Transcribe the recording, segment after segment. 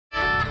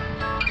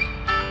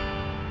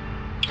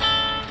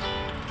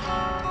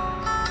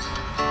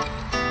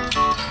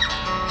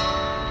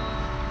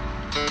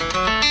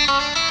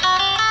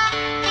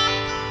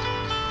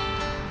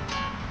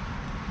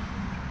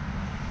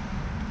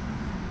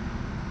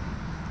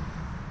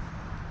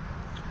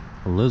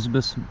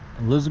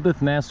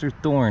Elizabeth Master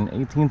Thorn,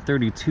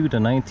 1832 to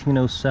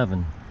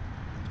 1907.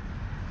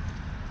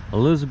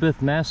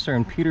 Elizabeth Master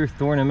and Peter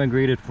Thorn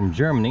immigrated from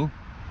Germany,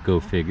 go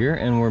figure,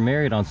 and were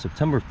married on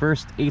September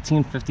 1st,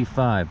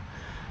 1855.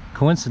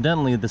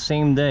 Coincidentally, the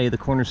same day the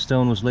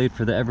cornerstone was laid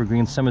for the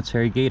Evergreen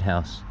Cemetery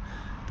gatehouse.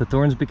 The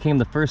Thorns became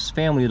the first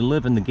family to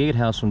live in the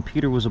gatehouse when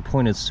Peter was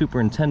appointed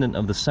superintendent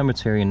of the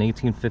cemetery in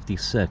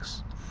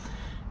 1856.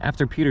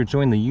 After Peter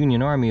joined the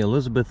Union Army,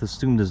 Elizabeth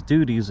assumed his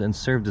duties and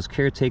served as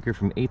caretaker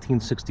from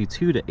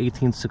 1862 to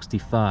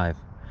 1865.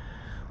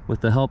 With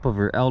the help of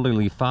her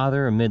elderly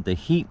father, amid the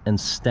heat and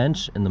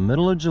stench in the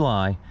middle of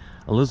July,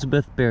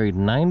 Elizabeth buried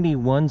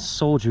 91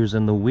 soldiers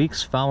in the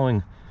weeks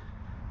following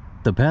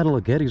the Battle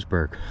of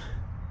Gettysburg.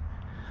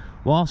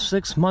 While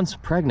 6 months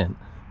pregnant,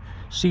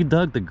 she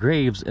dug the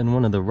graves in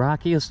one of the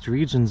rockiest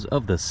regions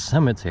of the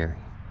cemetery.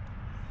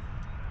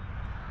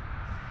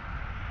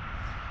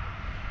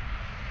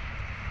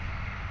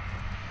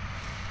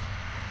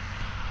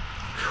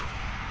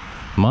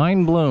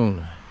 Mind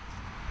blown.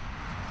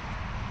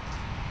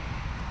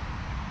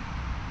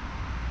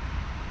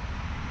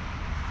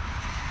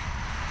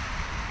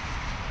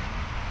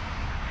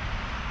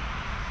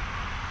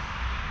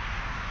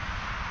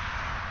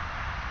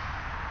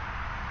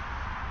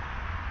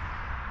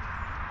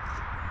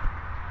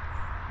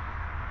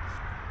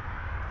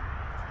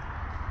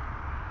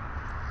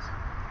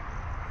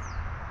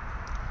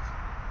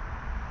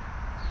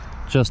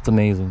 Just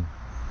amazing.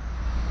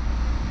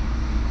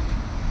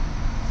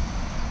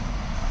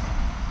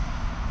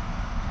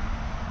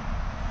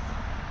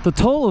 The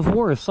toll of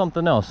war is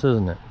something else,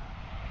 isn't it?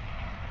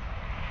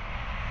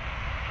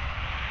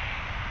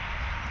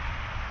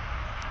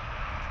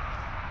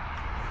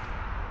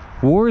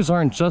 Wars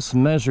aren't just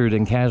measured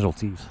in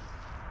casualties.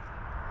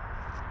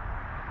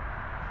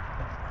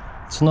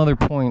 It's another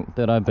point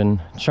that I've been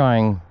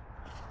trying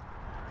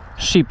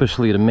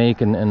sheepishly to make,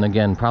 and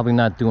again, probably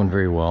not doing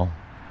very well.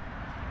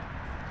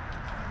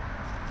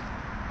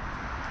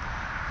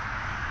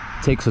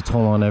 It takes a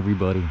toll on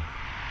everybody.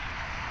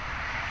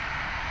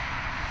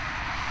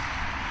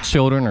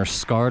 Children are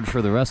scarred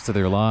for the rest of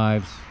their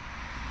lives.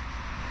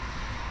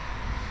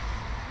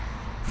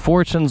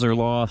 Fortunes are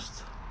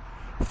lost.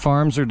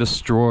 Farms are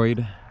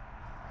destroyed.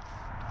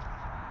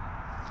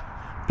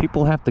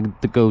 People have to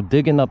go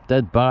digging up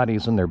dead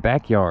bodies in their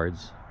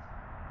backyards.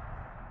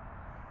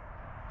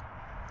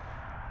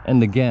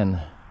 And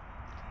again,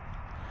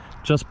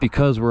 just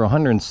because we're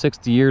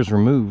 160 years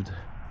removed,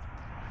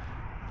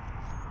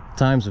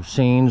 times have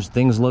changed,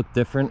 things look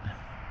different.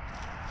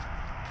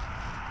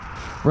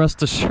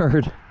 Rest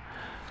assured,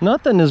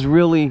 nothing is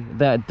really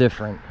that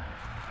different.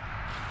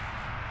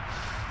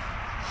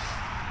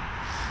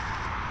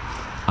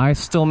 I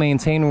still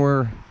maintain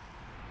we're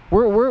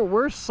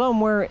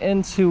somewhere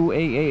into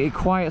a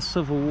quiet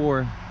civil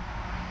war.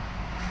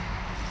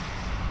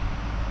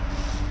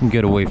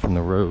 Get away from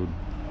the road.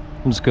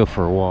 Let's go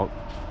for a walk.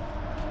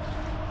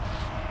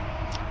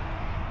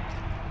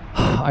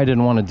 I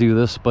didn't want to do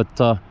this,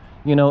 but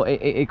you know,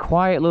 a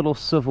quiet little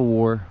civil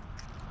war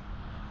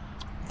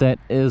that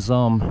is,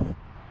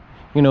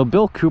 you know,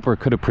 Bill Cooper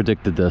could have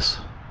predicted this,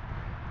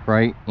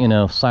 right? You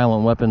know,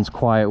 silent weapons,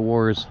 quiet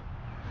wars,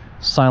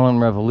 silent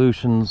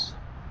revolutions,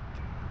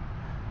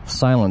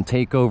 silent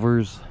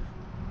takeovers,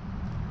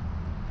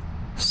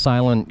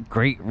 silent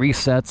great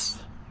resets.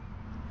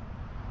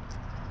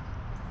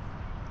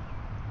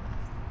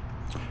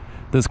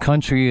 This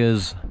country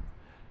is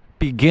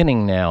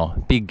beginning now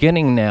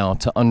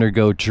to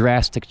undergo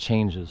drastic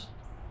changes.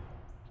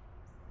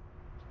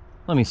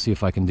 Let me see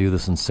if I can do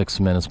this in 6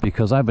 minutes,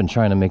 because I've been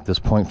trying to make this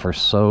point for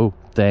so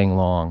dang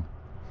long.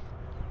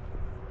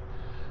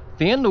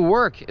 The end of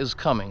work is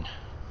coming.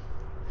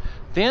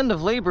 The end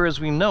of labor as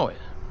we know it.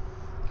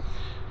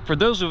 For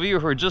those of you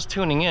who are just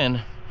tuning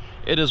in,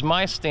 it is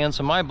my stance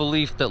and my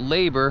belief that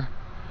labor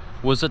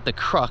was at the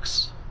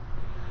crux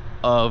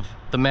of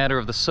the matter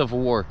of the Civil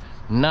War,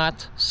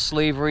 not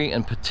slavery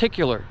in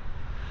particular.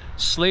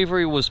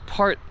 Slavery was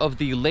part of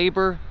the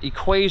labor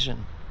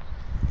equation.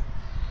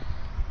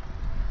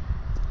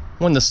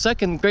 When the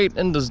second great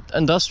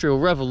industrial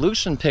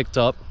revolution picked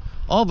up,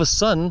 all of a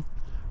sudden,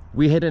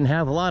 we didn't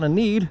have a lot of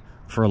need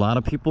for a lot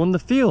of people in the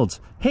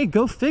fields. Hey,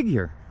 go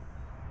figure.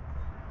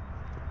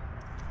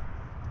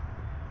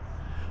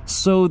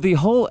 So the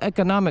whole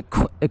economic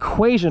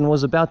equation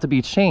was about to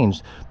be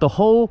changed. The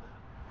whole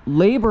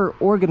labor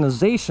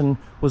organization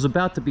was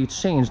about to be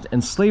changed,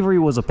 and slavery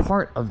was a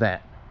part of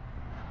that.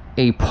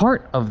 A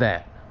part of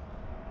that.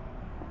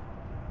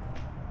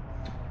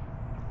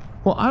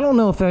 Well, I don't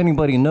know if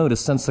anybody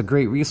noticed since the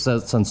Great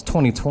Reset, since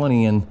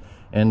 2020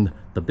 and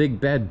the big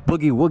bad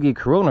boogie woogie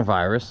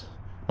coronavirus.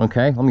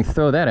 Okay, let me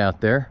throw that out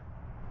there.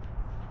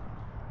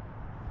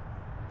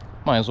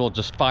 Might as well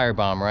just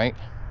firebomb, right?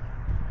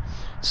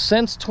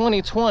 Since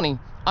 2020,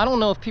 I don't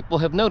know if people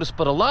have noticed,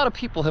 but a lot of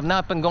people have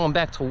not been going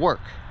back to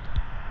work.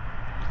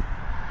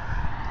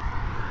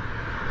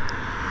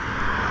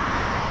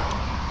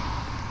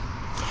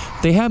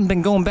 They haven't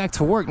been going back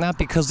to work, not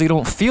because they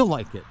don't feel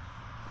like it.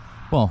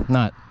 Well,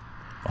 not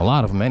a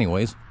lot of them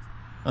anyways.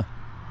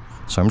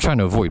 So I'm trying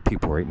to avoid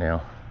people right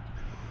now.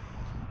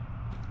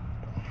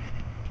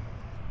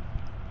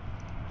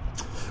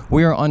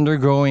 We are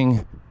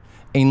undergoing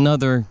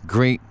another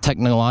great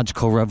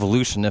technological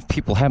revolution. If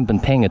people haven't been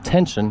paying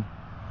attention,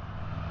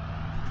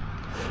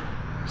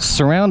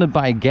 surrounded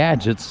by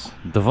gadgets,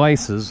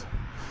 devices,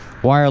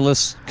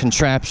 wireless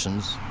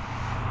contraptions,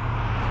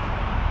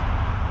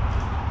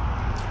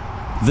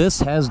 this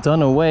has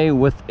done away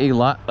with a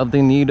lot of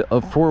the need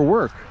for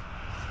work.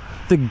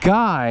 The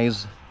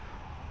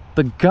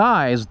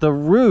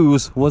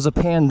ruse was a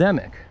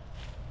pandemic.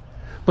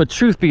 But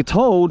truth be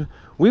told,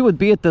 we would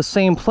be at the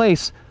same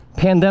place,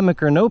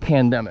 pandemic or no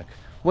pandemic.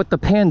 What the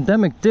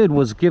pandemic did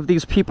was give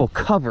these people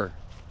cover.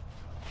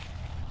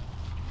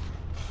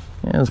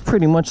 And it was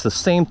pretty much the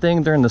same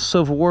thing during the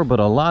Civil War, but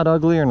a lot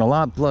uglier and a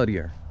lot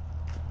bloodier.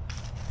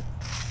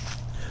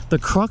 The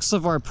crux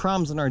of our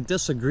problems and our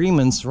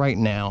disagreements right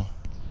now,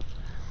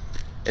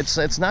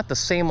 it's not the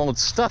same old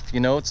stuff, you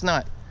know. It's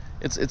not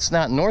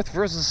North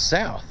versus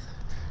South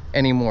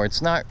anymore.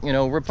 It's not, you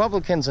know,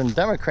 Republicans and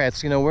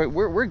Democrats. You know,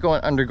 we're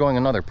undergoing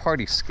another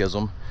party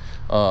schism,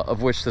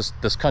 of which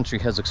this country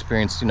has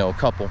experienced, you know, a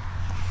couple.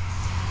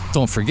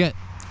 Don't forget,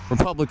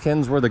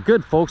 Republicans were the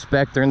good folks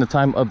back during the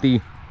time of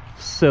the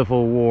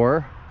Civil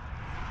War,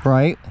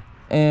 right?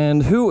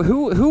 And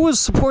who was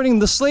supporting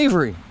the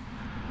slavery?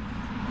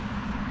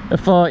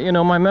 If you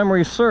know, my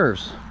memory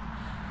serves.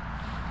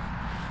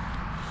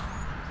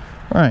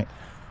 Right.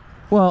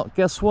 Well,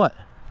 guess what?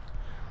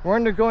 We're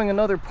undergoing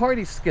another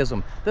party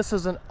schism. This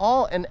is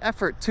all an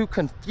effort to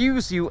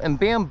confuse you and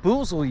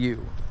bamboozle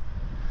you.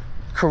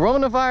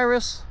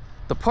 Coronavirus,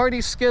 the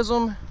party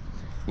schism,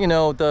 you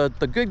know,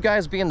 the good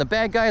guys being the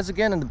bad guys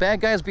again and the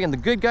bad guys being the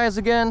good guys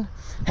again.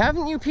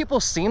 Haven't you people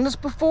seen this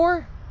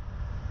before?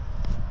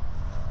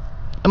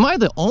 Am I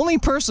the only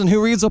person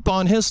who reads up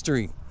on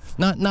history?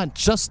 Not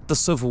just the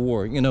Civil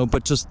War, you know,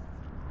 but just...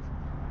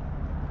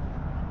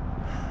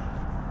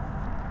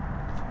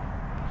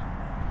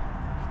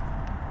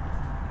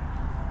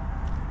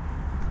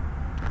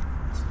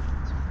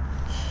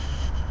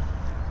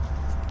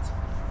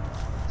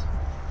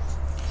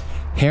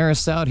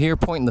 Harris out here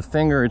pointing the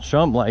finger at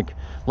Trump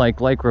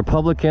like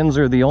Republicans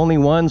are the only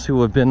ones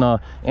who have been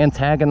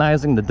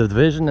antagonizing the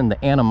division and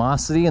the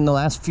animosity in the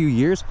last few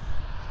years.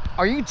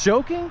 Are you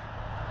joking?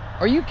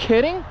 Are you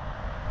kidding?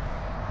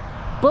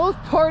 Both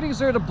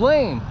parties are to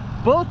blame.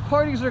 Both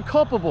parties are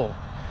culpable.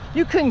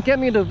 You couldn't get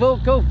me to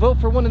go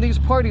vote for one of these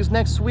parties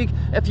next week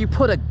if you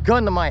put a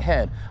gun to my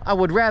head. I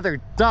would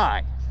rather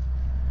die.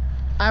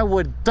 I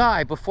would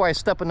die before I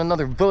step in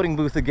another voting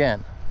booth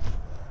again.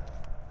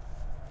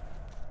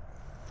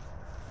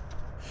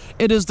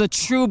 It is the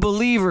true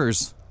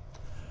believers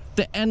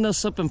that end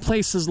us up in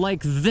places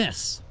like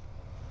this.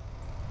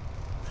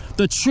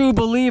 The true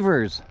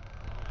believers,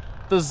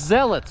 the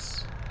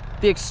zealots,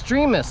 the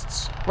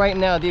extremists right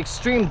now, the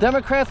extreme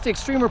Democrats, the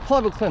extreme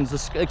Republicans,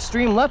 the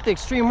extreme left, the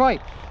extreme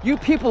right. You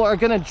people are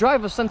going to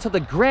drive us into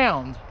the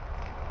ground.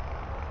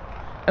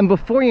 And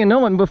before you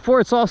know it, and before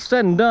it's all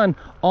said and done,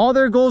 all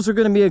their goals are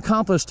going to be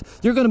accomplished.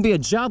 You're going to be a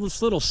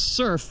jobless little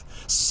serf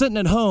sitting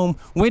at home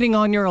waiting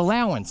on your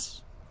allowance.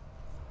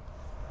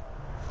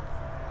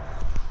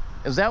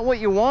 Is that what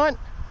you want?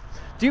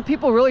 Do you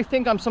people really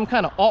think I'm some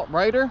kind of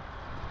alt-righter?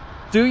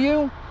 Do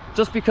you?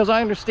 Just because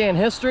I understand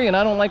history and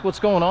I don't like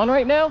what's going on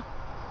right now?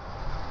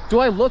 Do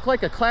I look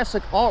like a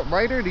classic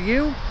alt-righter to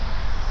you?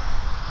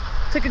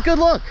 Take a good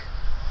look.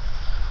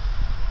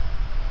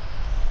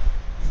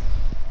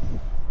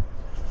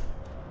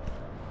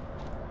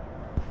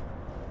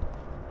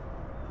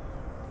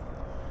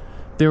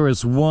 There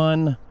is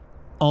one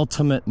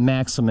ultimate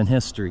maxim in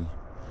history.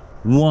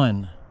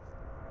 One.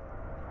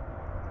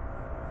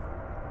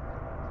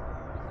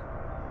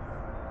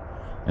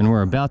 And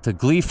we're about to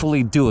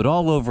gleefully do it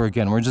all over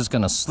again. We're just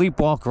going to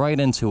sleepwalk right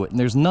into it. And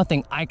there's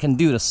nothing I can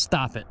do to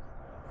stop it.